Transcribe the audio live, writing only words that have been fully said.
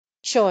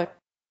Sure.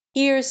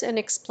 Here's an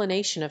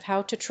explanation of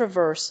how to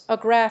traverse a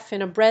graph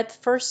in a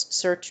breadth-first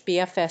search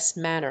BFS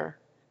manner,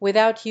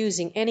 without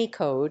using any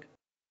code.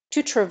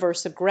 To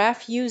traverse a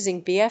graph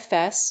using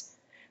BFS,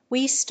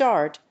 we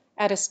start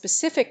at a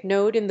specific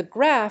node in the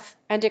graph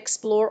and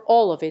explore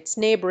all of its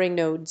neighboring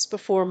nodes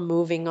before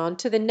moving on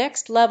to the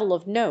next level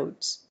of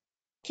nodes.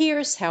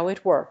 Here's how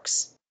it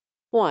works.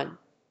 1.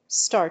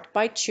 Start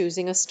by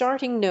choosing a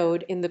starting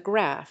node in the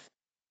graph.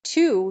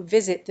 2.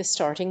 Visit the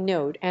starting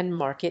node and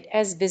mark it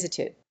as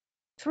visited.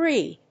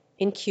 3.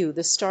 Enqueue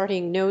the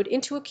starting node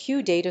into a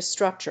queue data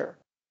structure.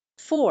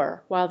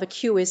 4. While the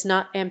queue is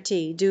not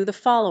empty, do the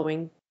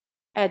following.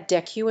 Add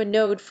dequeue a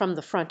node from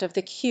the front of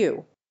the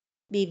queue.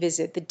 B.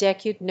 Visit the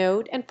dequeued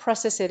node and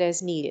process it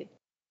as needed.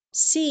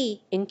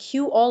 C.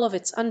 Enqueue all of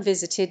its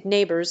unvisited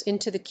neighbors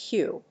into the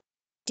queue.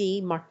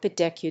 D. Mark the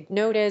dequeued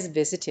node as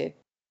visited.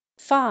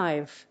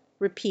 5.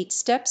 Repeat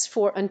steps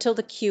 4 until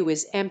the queue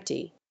is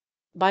empty.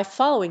 By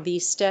following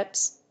these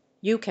steps,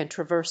 you can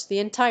traverse the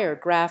entire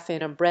graph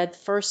in a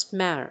breadth-first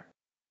manner.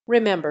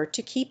 Remember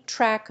to keep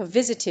track of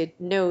visited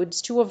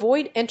nodes to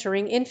avoid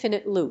entering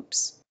infinite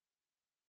loops.